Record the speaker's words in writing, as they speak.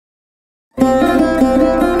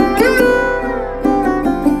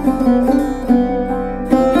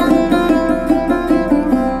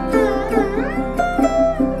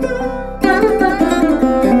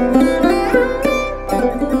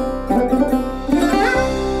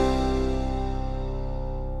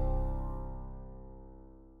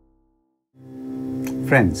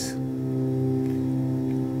Friends,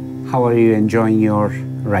 how are you enjoying your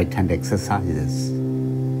right hand exercises?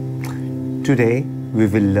 Today we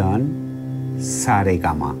will learn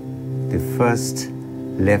Saregama, the first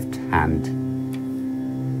left hand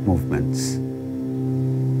movements.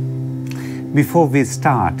 Before we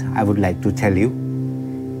start, I would like to tell you,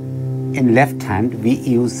 in left hand we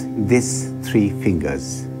use these three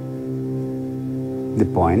fingers. The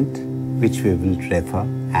point, which we will refer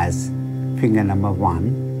as finger number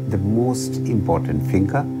 1, the most important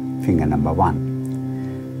finger, finger number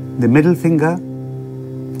 1. The middle finger,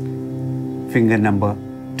 finger number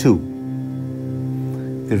 2.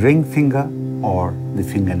 The ring finger or the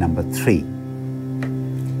finger number 3.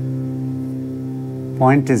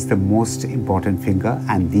 Point is the most important finger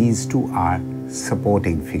and these two are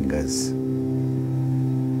supporting fingers.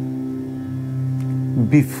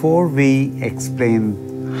 Before we explain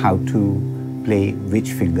how to play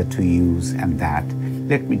which finger to use and that,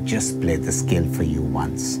 let me just play the scale for you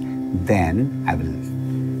once. Then I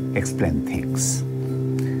will explain things.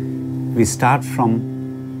 We start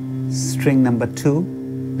from string number 2,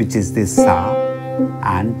 which is this Sa,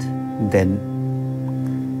 and then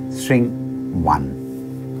string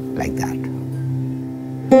 1, like that.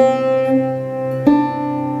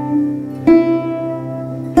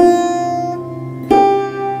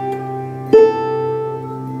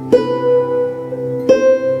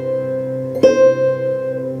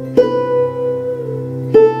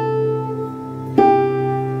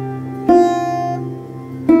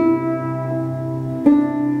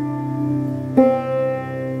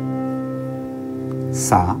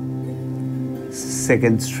 Sa,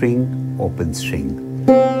 second string, open string.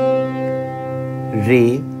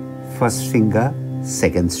 Re, first finger,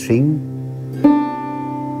 second string.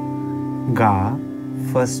 Ga,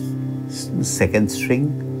 first, second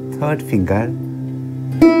string, third finger.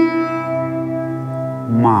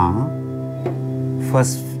 Ma,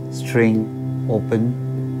 first string, open.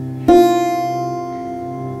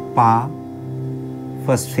 Pa,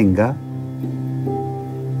 first finger.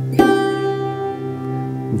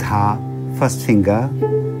 Dha, first finger.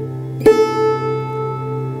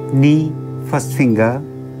 Ni, first finger.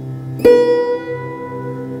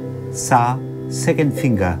 Sa, second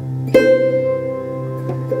finger.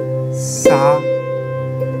 Sa.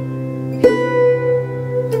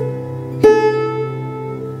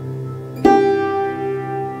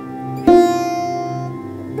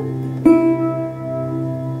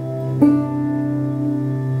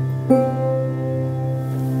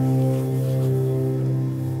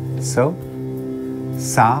 So,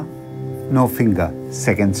 Sa, no finger,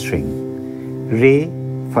 second string. Re,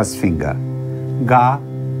 first finger. Ga,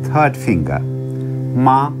 third finger.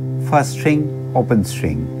 Ma, first string, open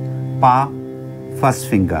string. Pa, first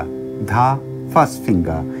finger. Dha, first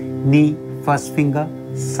finger. Ni, first finger.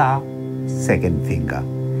 Sa, second finger.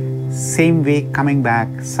 Same way coming back,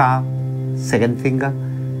 Sa, second finger.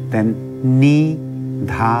 Then Ni,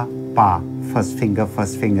 Dha, Pa, first finger,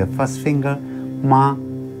 first finger, first finger. Ma,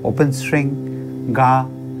 open string. Ga,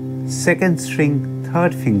 second string,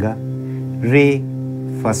 third finger. Re,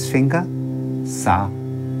 first finger. Sa,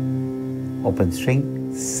 open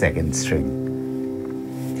string, second string.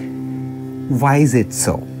 Why is it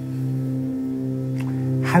so?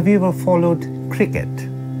 Have you ever followed cricket?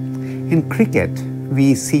 In cricket,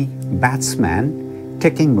 we see batsman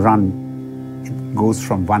taking run. It goes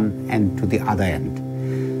from one end to the other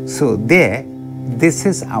end. So there, this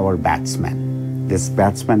is our batsman. This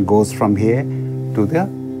batsman goes from here to the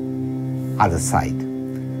other side.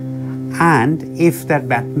 And if that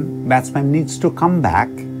batsman needs to come back,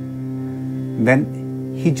 then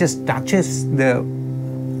he just touches the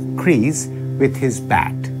crease with his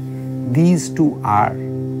bat. These two are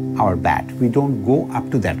our bat. We don't go up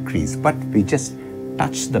to that crease, but we just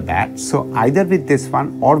touch the bat. So either with this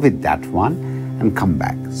one or with that one and come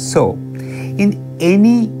back. So in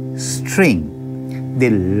any string, the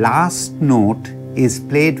last note is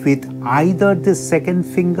played with either the second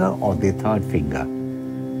finger or the third finger.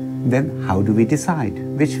 Then how do we decide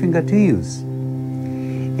which finger to use?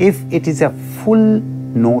 If it is a full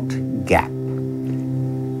note gap,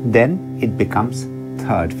 then it becomes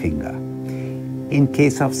third finger. In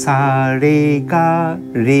case of Sa, Re, Ga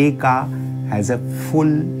has a full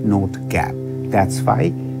note gap. That's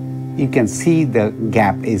why you can see the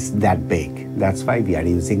gap is that big. That's why we are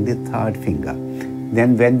using the third finger.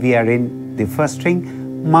 Then when we are in the first string,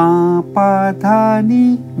 Ma, Pa, Dha,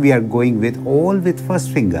 Ni, we are going with all with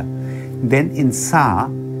first finger. Then in Sa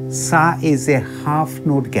is a half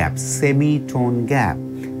note gap, semitone gap.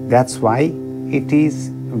 That's why it is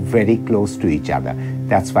very close to each other.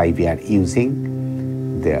 That's why we are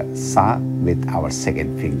using the sa with our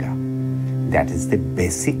second finger. That is the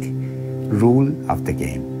basic rule of the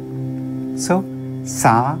game. So,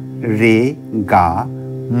 sa, re, ga,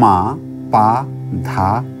 ma, pa,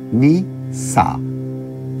 dha, ni, sa.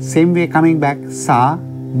 Same way coming back, sa,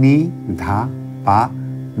 ni, dha, pa,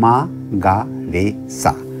 ma, ga, re,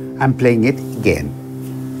 sa. I'm playing it again.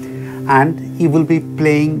 And you will be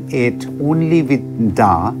playing it only with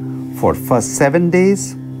da for first 7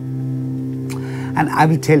 days. And I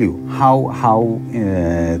will tell you how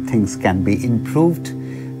things can be improved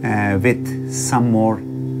with some more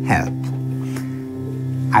help.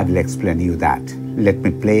 I will explain you that. Let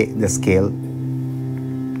me play the scale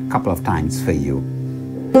a couple of times for you.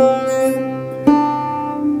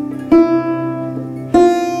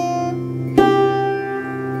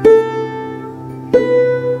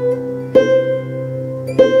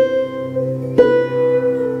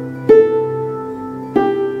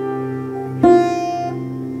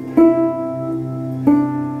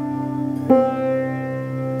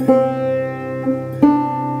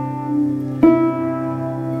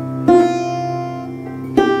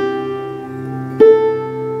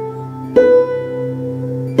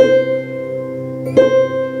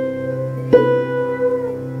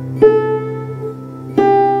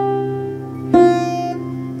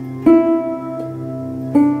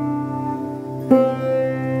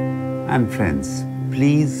 And friends,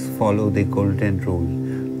 please follow the golden rule.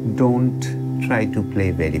 Don't try to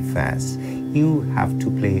play very fast. You have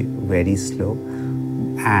to play very slow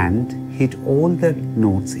and hit all the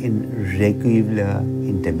notes in regular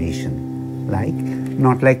intonation. Like,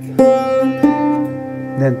 not like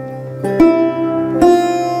then.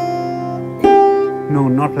 No,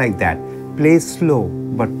 not like that. Play slow,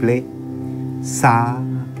 but play sa,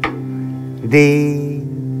 re,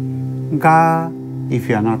 ga. If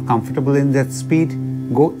you are not comfortable in that speed,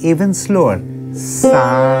 go even slower.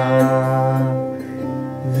 Sa,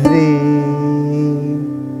 re.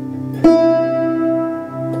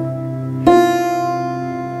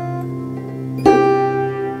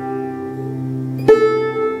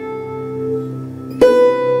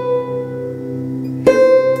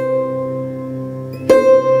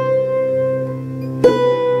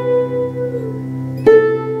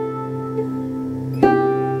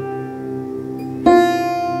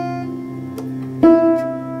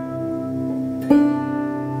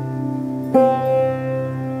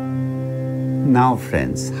 Now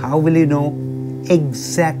friends, how will you know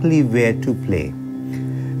exactly where to play?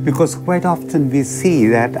 Because quite often we see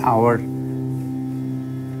that our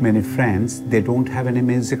many friends, they don't have any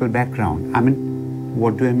musical background. I mean,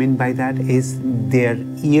 what do I mean by that is their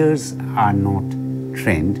ears are not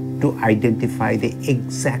trained to identify the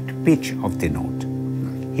exact pitch of the note.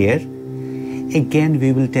 Here, again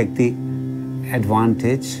we will take the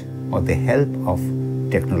advantage or the help of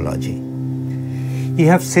technology. You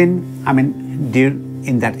have seen,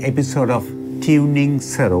 in that episode of Tuning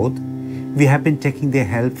Sarod, we have been taking the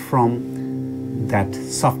help from that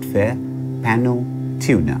software, Piano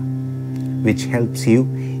Tuner, which helps you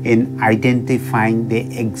in identifying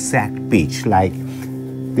the exact pitch. Like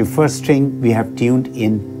the first string we have tuned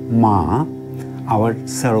in Ma, our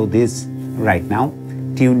Sarod is right now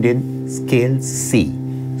tuned in scale C.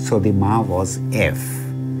 So the Ma was F,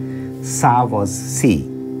 Sa was C,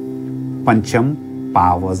 Pancham,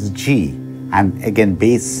 Pa was G, and again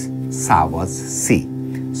bass Sa was C.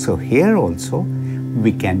 So here also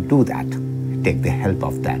we can do that, take the help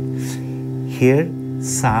of that. Here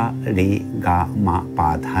Sa, Re, Ga, Ma,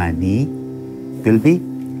 Pa, Dha, Ni will be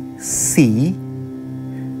C,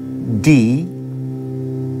 D,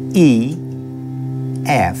 E,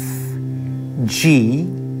 F, G,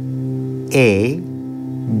 A,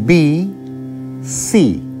 B,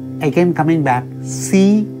 C. Again coming back,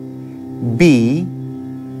 C, B,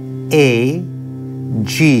 A,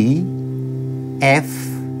 G, F,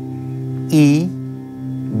 E,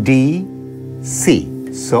 D,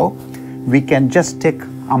 C. So we can just take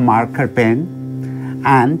a marker pen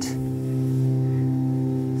and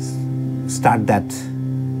start that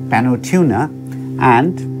piano tuner,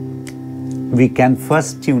 and we can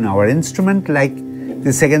first tune our instrument. Like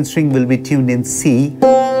the second string will be tuned in C.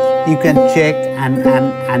 You can check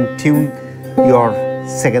and tune your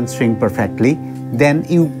second string perfectly. Then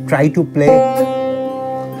you try to play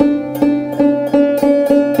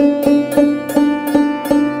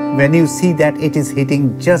when you see that it is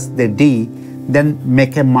hitting just the D, then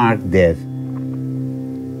make a mark there.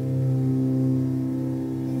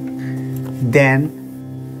 Then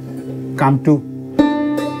come to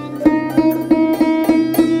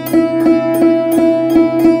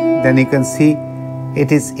you can see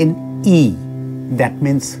it is in E. That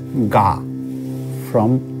means Ga.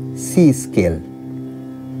 from C scale.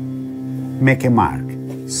 Make a mark.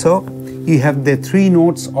 So you have the three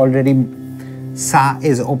notes already. Sa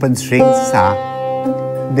is open string, sa.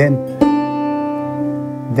 Then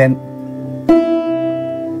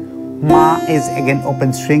ma is again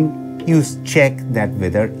open string. You check that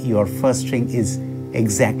whether your first string is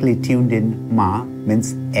exactly tuned in ma,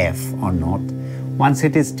 means F, or not. Once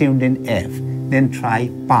it is tuned in F, then try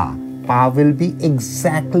pa. Pa will be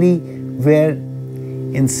exactly where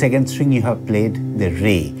in second string you have played the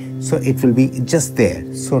re. So it will be just there.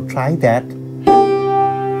 So try that.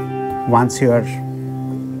 Once you are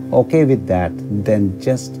okay with that, then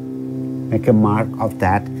just make a mark of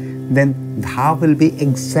that. Then dha will be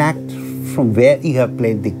exact from where you have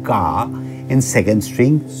played the ga in second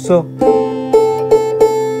string. So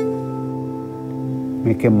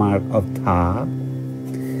make a mark of dha.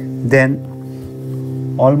 Then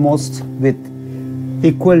almost with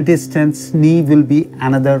equal distance, ni will be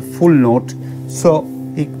another full note. So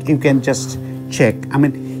you can just check. I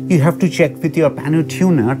mean, you have to check with your piano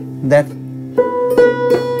tuner that.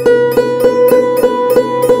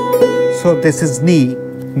 So this is ni,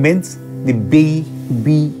 means the B.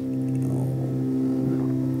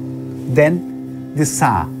 Then the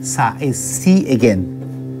sa is C again.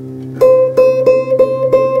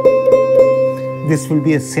 This will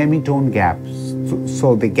be a semitone gap,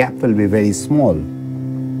 so the gap will be very small.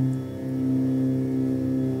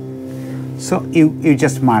 So you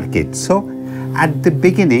just mark it. So at the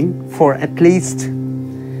beginning, for at least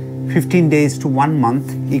 15 days to 1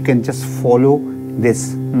 month, you can just follow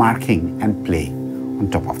this marking and play on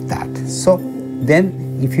top of that. So then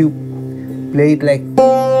if you play it like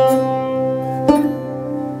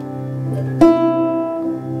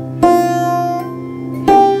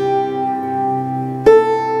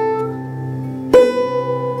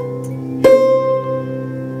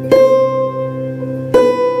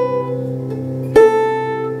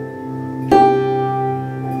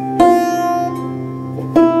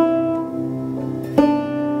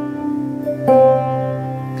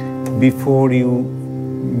before you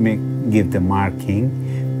give the marking,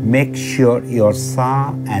 make sure your sa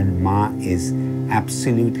and ma is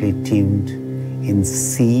absolutely tuned in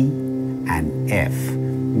C and F.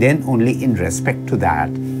 Then only in respect to that,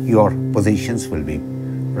 your positions will be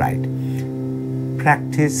right.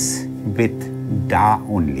 Practice with da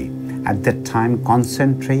only. At that time,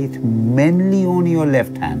 concentrate mainly on your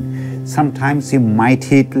left hand. Sometimes you might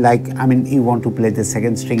hit you want to play the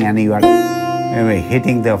second string and you are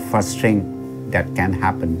hitting the first string. That can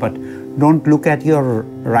happen, but don't look at your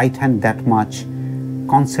right hand that much.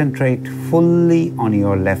 Concentrate fully on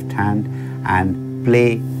your left hand and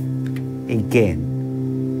play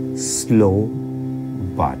again, slow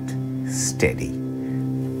but steady.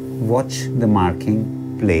 Watch the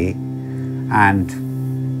marking, play, and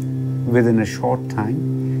within a short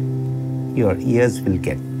time, your ears will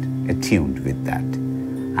get attuned with that.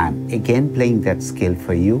 And again playing that scale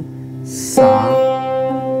for you. Sa,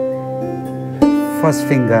 first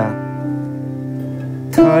finger,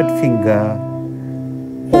 third finger,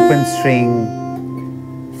 open string,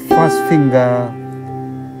 first finger,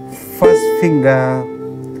 first finger,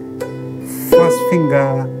 first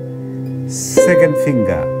finger, second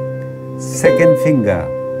finger, second finger,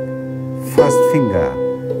 first finger,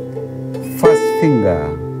 first finger,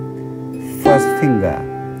 first finger,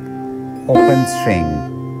 open string,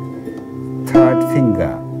 third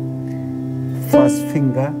finger, first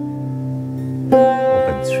finger,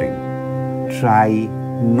 open string. Try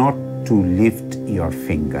not to lift your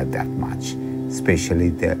finger that much, especially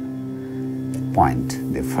the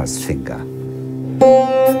point, the first finger.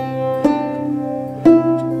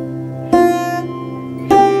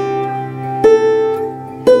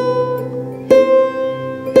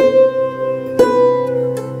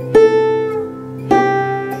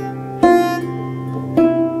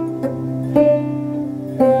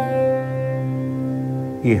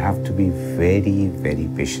 You have to be very, very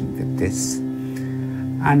patient with this.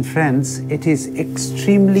 And friends, it is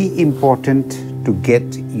extremely important to get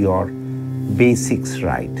your basics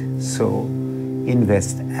right. So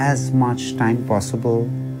invest as much time possible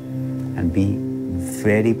and be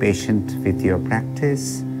very patient with your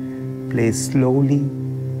practice. Play slowly,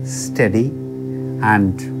 steady,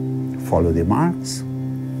 and follow the marks.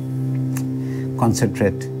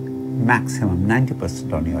 Concentrate maximum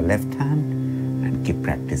 90% on your left hand. And keep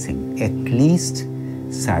practicing at least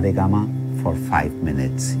Saregama for 5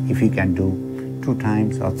 minutes. If you can do 2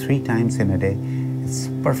 times or 3 times in a day, it's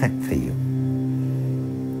perfect for you.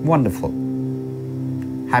 Wonderful.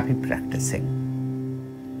 Happy practicing.